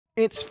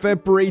It's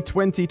February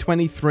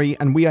 2023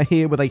 and we are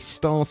here with a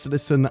Star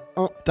Citizen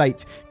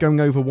update, going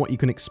over what you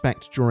can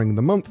expect during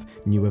the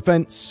month, new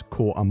events,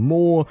 core and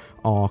more,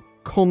 our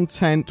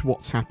content,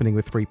 what's happening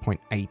with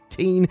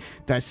 3.18,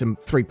 there's some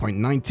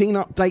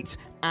 3.19 updates,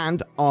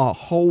 and a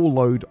whole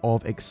load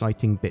of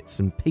exciting bits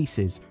and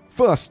pieces.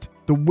 First,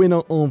 the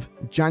winner of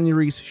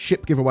January's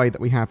ship giveaway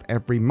that we have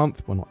every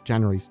month. Well, not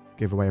January's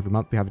giveaway every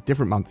month. We have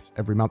different months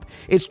every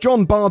month. It's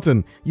John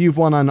Barden. You've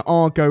won an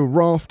Argo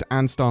Raft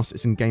and Star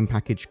Citizen game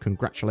package.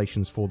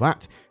 Congratulations for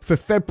that. For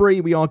February,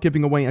 we are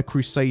giving away a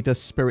Crusader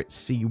Spirit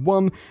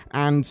C1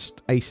 and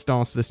a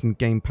Star Citizen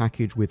game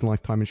package with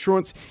lifetime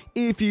insurance.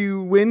 If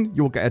you win,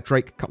 you'll get a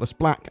Drake Cutlass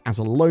Black as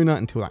a loaner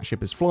until that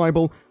ship is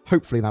flyable.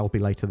 Hopefully that will be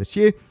later this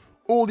year.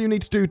 All you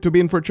need to do to be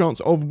in for a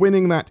chance of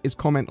winning that is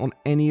comment on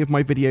any of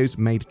my videos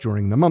made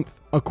during the month.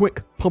 A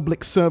quick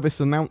public service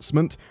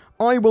announcement.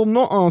 I will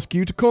not ask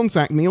you to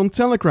contact me on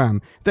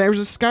Telegram. There is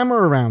a scammer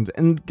around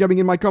and going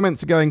in my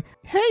comments and going,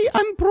 "Hey,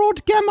 I'm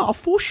BoredGamer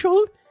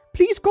official.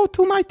 Please go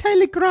to my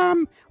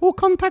Telegram or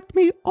contact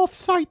me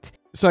off-site."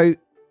 So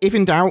if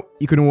in doubt,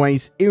 you can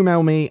always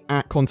email me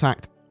at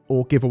contact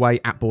or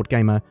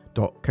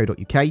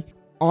giveaway@boredgamer.co.uk.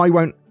 I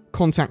won't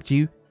contact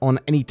you on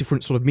any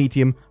different sort of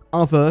medium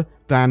other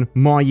than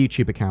my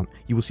YouTube account.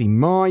 You will see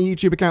my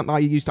YouTube account that I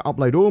use to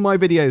upload all my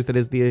videos. That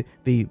is the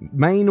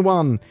main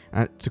one.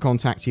 To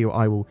contact you,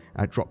 I will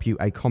drop you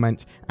a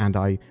comment, and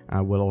I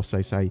will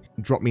also say,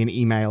 drop me an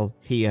email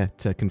here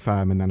to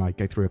confirm, and then I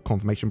go through a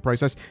confirmation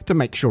process to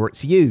make sure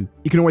it's you.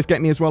 You can always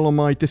get me as well on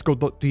my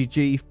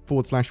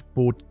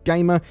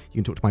discord.gg/BoredGamer. You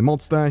can talk to my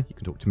mods there. You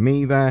can talk to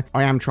me there.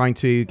 I am trying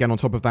to get on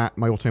top of that.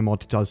 My auto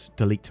mod does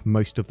delete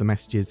most of the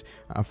messages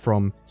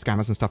from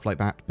scammers and stuff like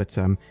that, but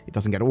it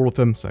doesn't get all of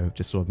them, so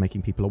just sort of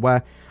making people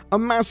aware. A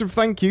massive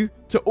thank you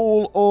to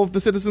all of the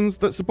citizens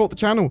that support the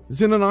channel.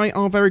 Zin and I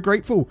are very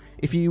grateful.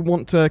 If you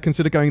want to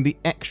consider going the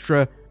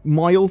extra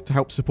mile to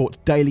help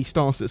support daily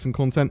Star Citizen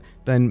content,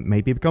 then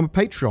maybe become a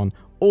Patreon,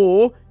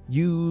 or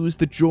use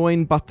the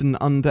join button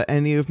under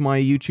any of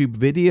my YouTube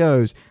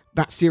videos.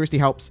 That seriously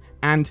helps,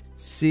 and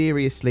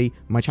seriously,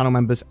 my channel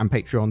members and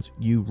Patreons,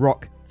 you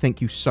rock. Thank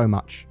you so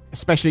much.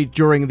 Especially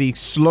during the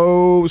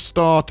slow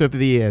start of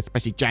the year,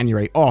 especially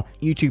January. Oh,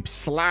 YouTube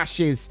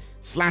slashes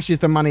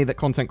the money that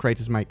content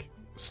creators make.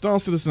 Star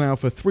Citizen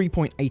Alpha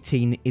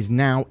 3.18 is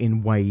now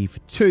in Wave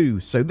 2,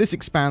 so this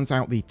expands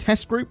out the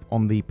test group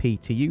on the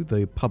PTU,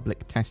 the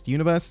Public Test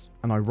Universe.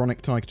 An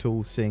ironic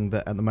title, seeing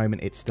that at the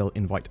moment it's still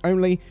invite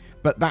only,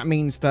 but that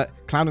means that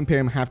Cloud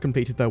Imperium have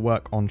completed their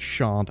work on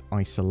shard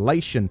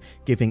isolation,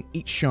 giving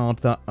each shard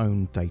their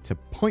own data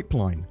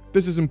pipeline.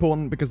 This is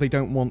important because they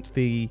don't want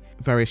the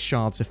various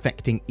shards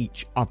affecting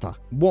each other.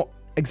 What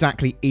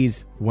exactly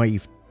is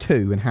Wave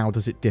 2 and how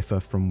does it differ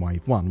from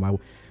Wave 1? Well,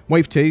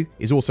 Wave 2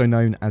 is also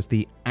known as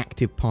the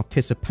Active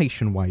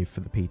Participation Wave for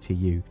the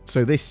PTU.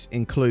 So this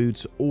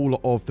includes all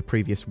of the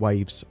previous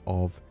waves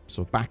of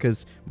sort of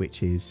backers,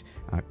 which is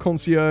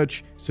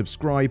Concierge,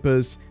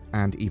 subscribers,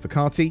 and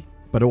Evocati,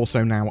 but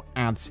also now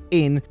adds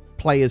in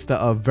players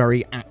that are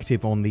very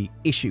active on the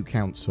Issue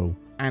Council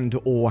and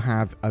or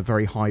have a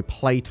very high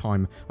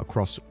playtime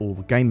across all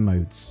the game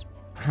modes.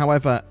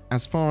 However,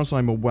 as far as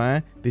I'm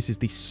aware, this is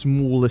the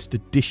smallest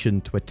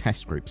addition to a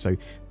test group. So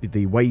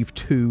the Wave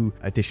 2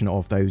 edition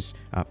of those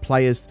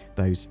players,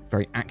 those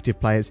very active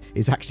players,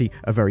 is actually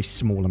a very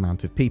small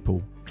amount of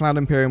people. Cloud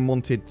Imperium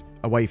wanted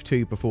a Wave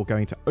 2 before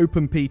going to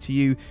Open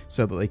PTU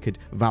so that they could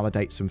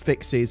validate some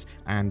fixes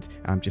and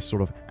just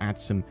sort of add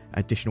some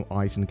additional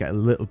eyes and get a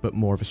little bit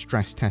more of a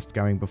stress test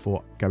going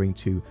before going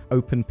to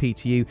Open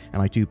PTU.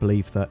 And I do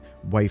believe that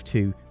Wave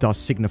 2 does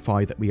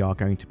signify that we are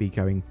going to be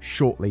going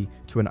shortly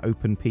to an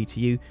Open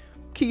PTU.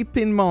 Keep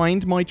in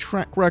mind, my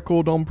track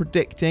record on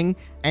predicting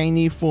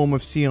any form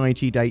of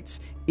CIG dates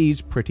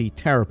is pretty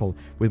terrible,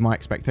 with my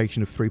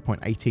expectation of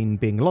 3.18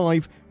 being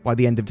live by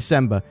the end of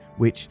December,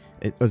 which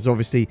has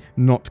obviously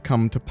not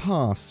come to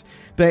pass.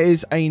 There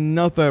is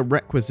another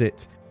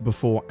requisite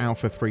before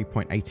Alpha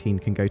 3.18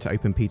 can go to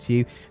Open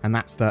PTU, and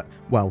that's that,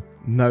 well,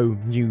 no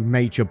new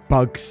major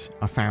bugs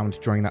are found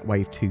during that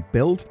Wave 2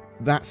 build.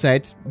 That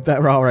said,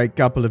 there are a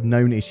couple of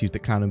known issues that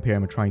Cloud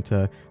Imperium are trying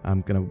to,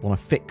 gonna want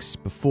to fix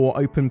before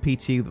Open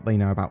PTU that they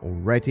know about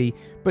already.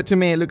 But to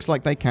me, it looks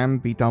like they can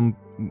be done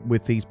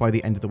with these by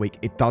the end of the week.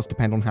 It does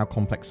depend on how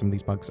complex some of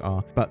these bugs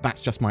are, but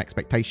that's just my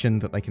expectation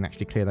that they can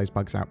actually clear those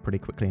bugs out pretty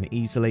quickly and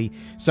easily.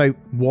 So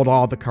what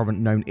are the current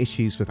known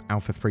issues with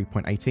Alpha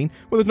 3.18?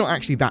 Well, there's not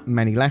actually that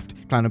many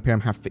left. Cloud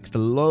Imperium have fixed a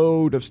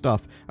load of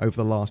stuff over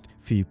the last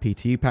few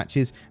PTU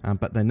patches,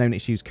 but the known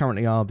issues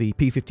currently are the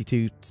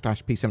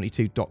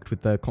P52/P72 docked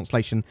with the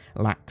Constellation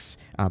lacks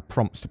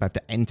prompts to be able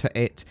to enter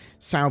it.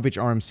 Salvage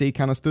RMC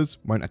canisters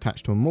won't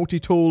attach to a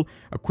multi-tool.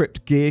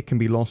 Equipped gear can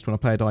be lost when a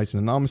player dies in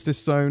an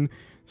armistice zone.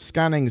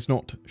 Scanning is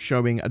not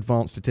showing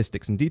advanced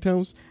statistics and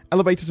details.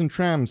 Elevators and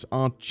trams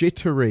are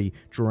jittery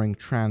during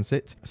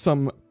transit.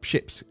 Some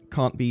ships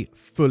can't be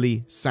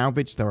fully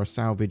salvaged. There are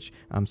salvage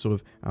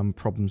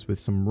problems with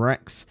some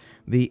wrecks.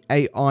 The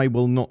AI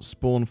will not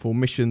spawn for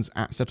missions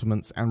at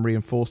settlements, and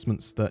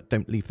reinforcements that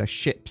don't leave their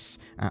ships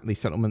at these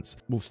settlements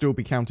will still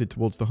be counted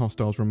towards the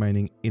hostiles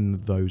remaining in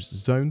those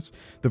zones.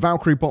 The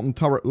Valkyrie bottom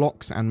turret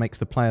locks and makes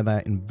the player there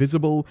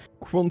invisible.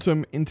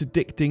 Quantum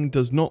interdicting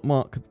does not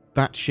mark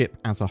that ship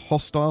as a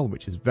hostile,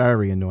 which is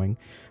very annoying.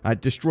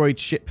 Destroyed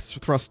ship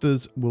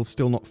thrusters will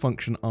still not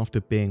function after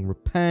being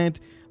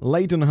repaired.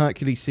 Laden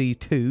Hercules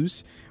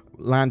C2s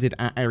landed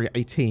at Area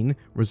 18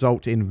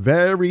 result in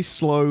very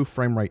slow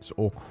frame rates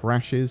or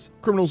crashes.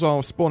 Criminals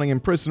are spawning in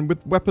prison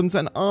with weapons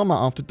and armor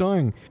after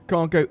dying.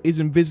 Cargo is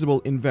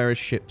invisible in various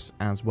ships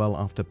as well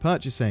after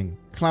purchasing.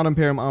 Cloud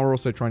Imperium are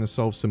also trying to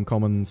solve some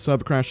common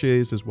server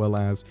crashes, as well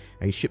as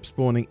a ship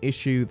spawning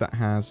issue that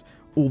has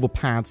all the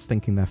pads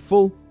thinking they're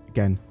full.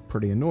 Again,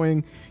 pretty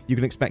annoying. You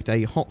can expect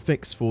a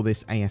hotfix for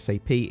this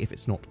ASAP if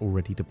it's not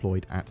already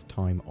deployed at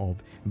time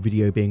of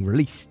video being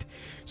released.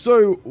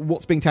 So,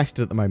 what's being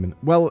tested at the moment?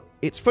 Well,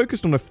 it's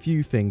focused on a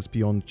few things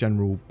beyond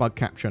general bug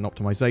capture and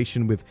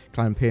optimization, with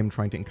Cloud Imperium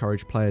trying to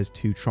encourage players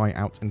to try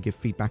out and give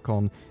feedback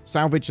on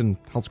salvage and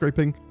hull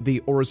scraping,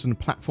 the Orison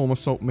platform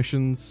assault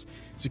missions,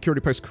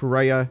 Security Post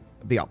Korea,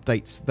 the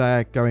updates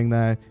there, going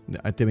there,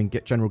 doing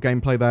general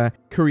gameplay there,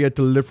 courier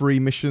delivery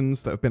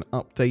missions that have been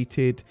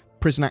updated,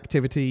 prison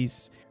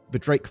activities, the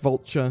Drake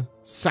Vulture,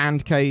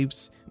 Sand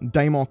Caves,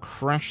 Daymar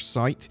Crash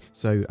Site,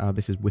 so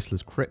this is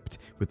Whistler's Crypt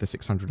with the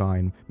 600i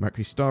and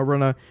Mercury Star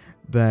Runner.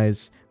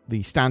 There's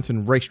the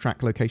Stanton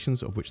racetrack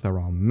locations, of which there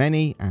are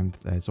many, and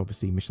there's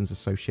obviously missions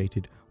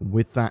associated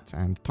with that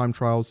and time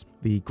trials.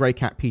 The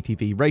Greycat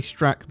PTV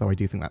racetrack, though I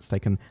do think that's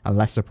taken a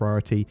lesser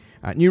priority.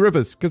 New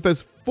rivers, because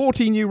there's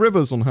 40 new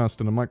rivers on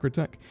Hurston and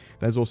Microtech.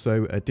 There's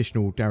also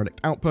additional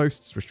derelict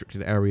outposts,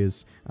 restricted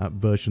areas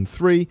version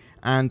 3,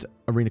 and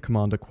Arena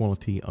Commander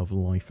quality of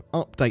life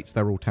updates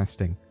they're all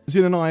testing.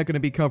 Zune and I are going to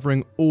be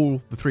covering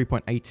all the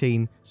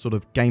 3.18 sort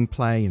of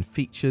gameplay and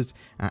features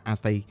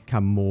as they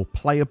become more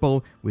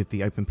playable with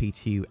the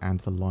OpenPTU and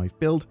the live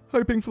build.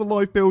 Hoping for the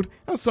live build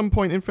at some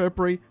point in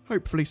February,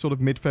 hopefully sort of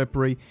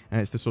mid-February.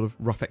 It's the sort of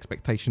rough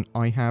expectation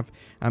I have.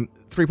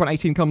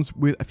 3.18 comes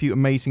with a few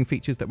amazing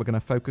features that we're going to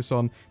focus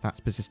on.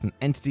 That's persistent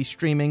entity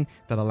streaming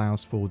that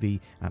allows for the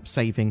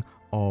saving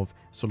of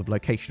sort of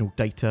locational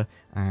data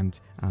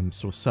and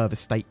sort of server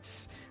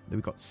states.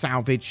 We've got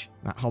salvage,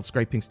 that hull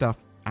scraping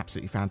stuff,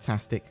 absolutely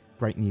fantastic.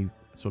 Great new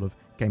sort of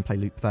gameplay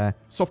loop there.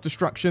 Soft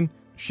destruction.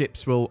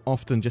 Ships will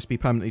often just be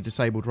permanently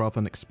disabled rather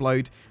than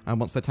explode.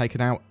 Once they're taken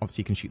out,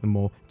 obviously you can shoot them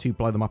more to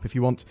blow them up if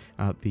you want.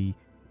 The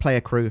player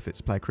crew, if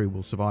it's player crew,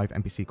 will survive.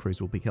 NPC crews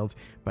will be killed.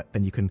 But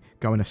then you can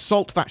go and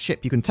assault that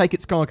ship. You can take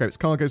its cargo. Its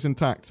cargo's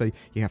intact. So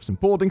you have some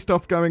boarding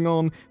stuff going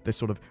on. The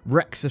sort of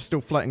wrecks are still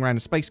floating around in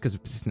space because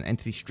of persistent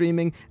entity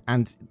streaming.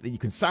 And you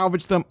can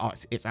salvage them. Oh,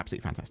 it's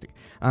absolutely fantastic.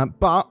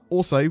 But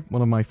also,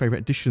 one of my favorite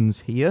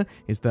additions here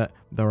is that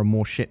there are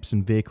more ships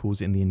and vehicles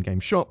in the in-game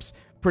shops.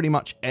 Pretty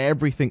much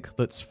everything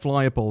that's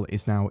flyable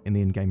is now in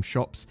the in-game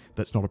shops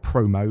that's not a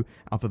promo,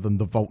 other than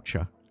the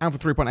Vulture. Alpha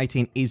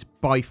 3.18 is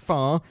by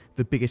far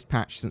the biggest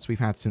patch since we've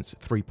had since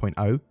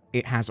 3.0.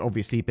 It has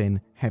obviously been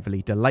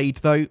heavily delayed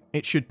though.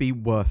 It should be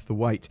worth the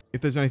wait.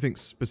 If there's anything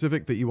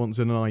specific that you want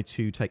Zune and I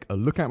to take a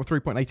look at with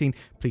 3.18,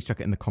 please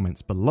chuck it in the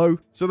comments below.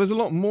 So there's a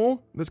lot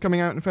more that's coming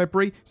out in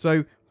February.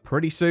 So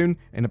pretty soon,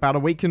 in about a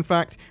week in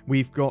fact,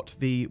 we've got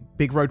the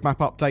big roadmap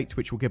update,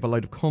 which will give a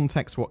load of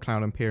context what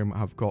Cloud Imperium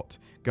have got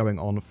going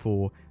on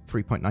for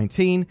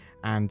 3.19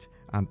 and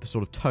the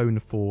sort of tone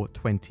for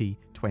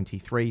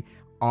 2023.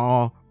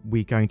 Are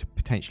we going to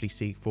potentially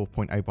see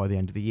 4.0 by the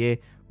end of the year?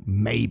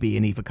 Maybe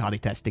in Evocati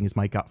testing is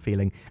my gut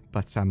feeling,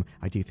 but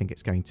I do think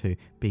it's going to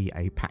be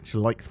a patch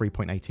like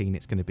 3.18.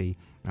 It's going to be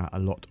a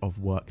lot of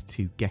work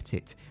to get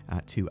it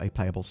to a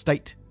playable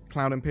state.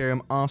 Cloud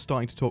Imperium are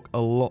starting to talk a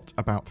lot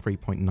about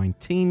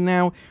 3.19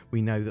 now.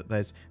 We know that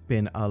there's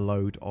been a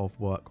load of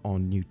work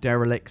on new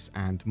derelicts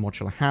and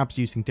modular habs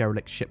using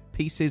derelict ship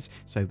pieces,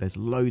 so there's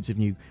loads of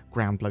new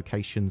ground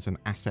locations and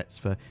assets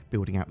for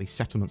building out these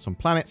settlements on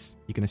planets.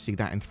 You're going to see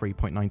that in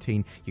 3.19.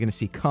 You're going to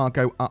see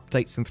cargo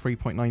updates in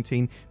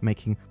 3.19,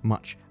 making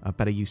much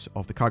better use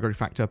of the cargo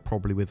factor,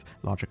 probably with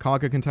larger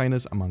cargo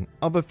containers, among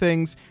other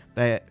things.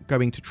 They're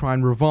going to try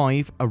and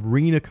revive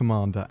Arena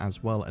Commander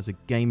as well as a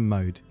game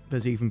mode.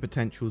 There's even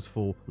potentials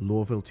for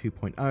Lorville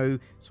 2.0,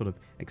 sort of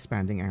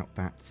expanding out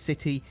that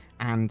city,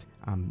 and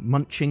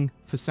munching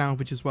for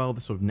salvage as well, the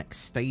sort of next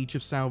stage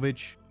of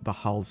salvage. The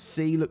Hull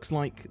C looks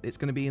like it's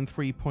going to be in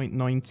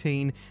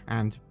 3.19,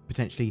 and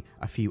potentially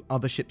a few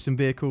other ships and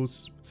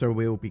vehicles. So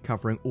we'll be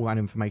covering all that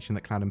information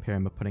that Cloud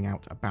Imperium are putting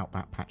out about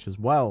that patch as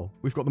well.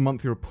 We've got the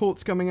monthly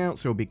reports coming out,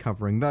 so we'll be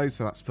covering those.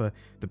 So that's for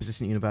the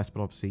Persistent Universe,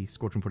 but obviously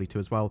Squadron 42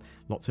 as well.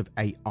 Lots of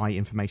AI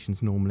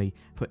information's normally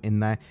put in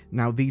there.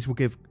 Now these will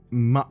give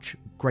much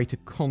greater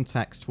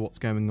context for what's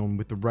going on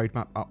with the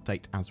roadmap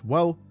update as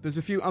well. There's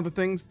a few other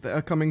things that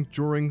are coming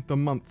during the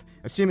month.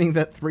 Assuming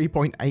that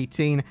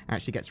 3.18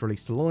 actually gets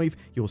released live,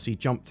 you'll see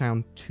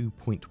Jumptown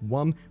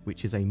 2.1,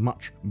 which is a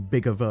much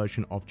bigger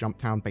version of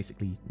Jumptown,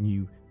 basically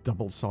new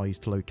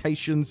double-sized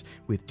locations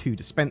with 2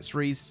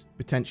 dispensaries.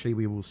 Potentially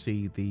we will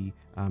see the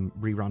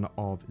rerun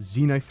of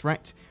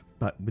Xenothreat,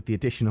 but with the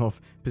addition of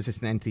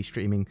persistent entity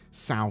streaming,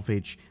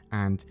 salvage,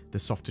 and the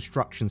soft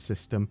destruction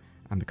system,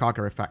 and the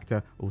cargo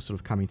factor all sort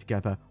of coming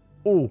together.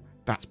 Oh,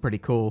 that's pretty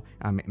cool.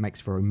 It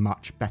makes for a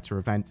much better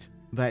event.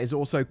 There is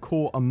also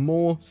Core and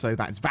More, so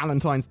that's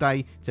Valentine's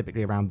Day,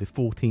 typically around the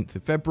 14th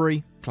of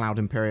February. Cloud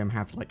Imperium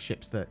have like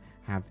ships that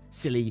have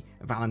silly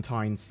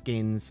Valentine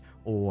skins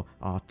or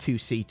are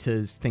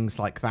 2-seaters, things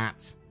like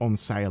that, on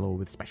sale or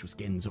with special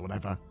skins or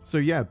whatever. So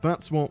yeah,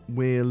 that's what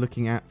we're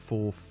looking at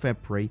for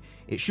February.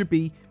 It should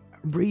be a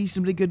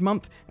reasonably good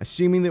month,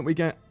 assuming that we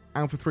get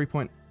Alpha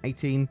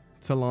 3.18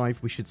 to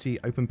live. We should see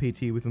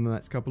OpenPT within the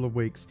next couple of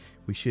weeks.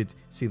 We should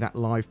see that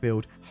live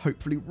build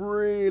hopefully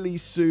really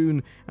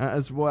soon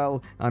as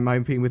well. I'm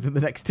hoping within the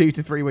next 2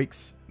 to 3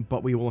 weeks,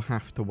 but we will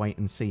have to wait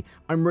and see.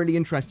 I'm really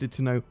interested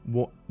to know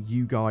what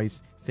you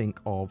guys think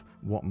of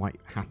what might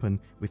happen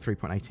with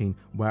 3.18.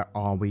 Where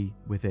are we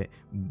with it?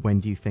 When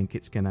do you think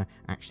it's going to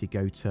actually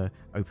go to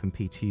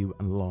OpenPTU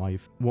and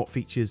live? What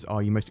features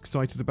are you most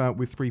excited about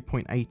with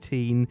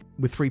 3.18?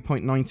 With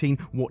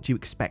 3.19, what do you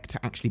expect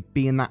to actually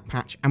be in that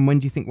patch? And when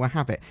do you think we'll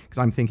have it? Because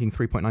I'm thinking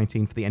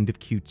 3.19 for the end of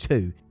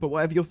Q2. But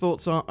whatever your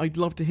thoughts are, I'd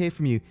love to hear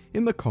from you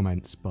in the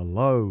comments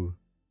below.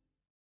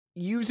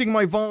 Using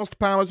my vast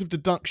powers of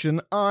deduction,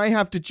 I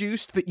have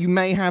deduced that you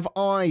may have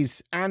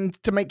eyes, and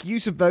to make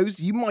use of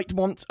those, you might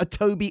want a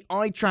Tobii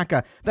eye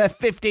tracker. They're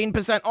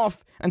 15%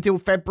 off until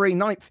February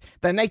 9th.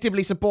 They're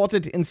natively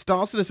supported in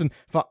Star Citizen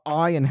for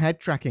eye and head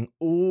tracking.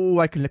 Ooh,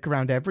 I can look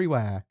around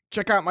everywhere.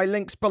 Check out my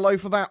links below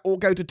for that, or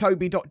go to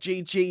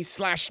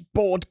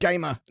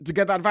tobii.gg/BoredGamer to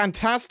get that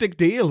fantastic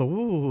deal.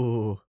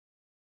 Ooh.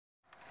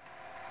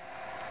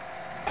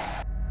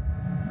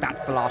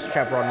 That's the last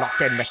chevron locked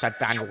in, Mr.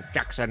 Daniel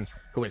Jackson,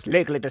 who is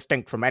legally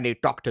distinct from any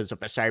doctors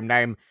of the same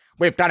name.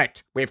 We've done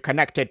it. We've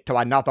connected to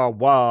another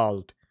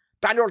world.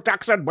 Daniel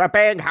Jackson, we're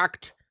being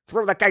hacked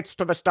through the gates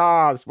to the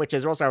stars, which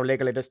is also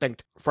legally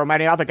distinct from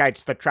any other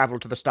gates that travel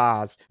to the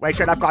stars. We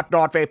should have got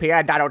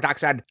NordVPN, Daniel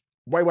Jackson.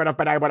 We would have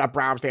been able to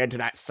browse the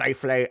internet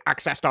safely,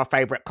 accessed our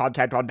favourite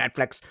content on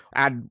Netflix,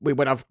 and we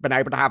would have been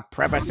able to have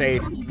privacy.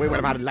 We would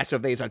have had less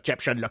of these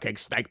Egyptian-looking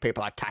snake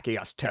people attacking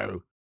us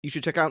too. You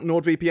should check out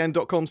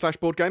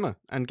nordvpn.com/BoredGamer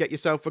and get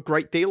yourself a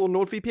great deal on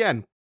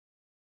NordVPN.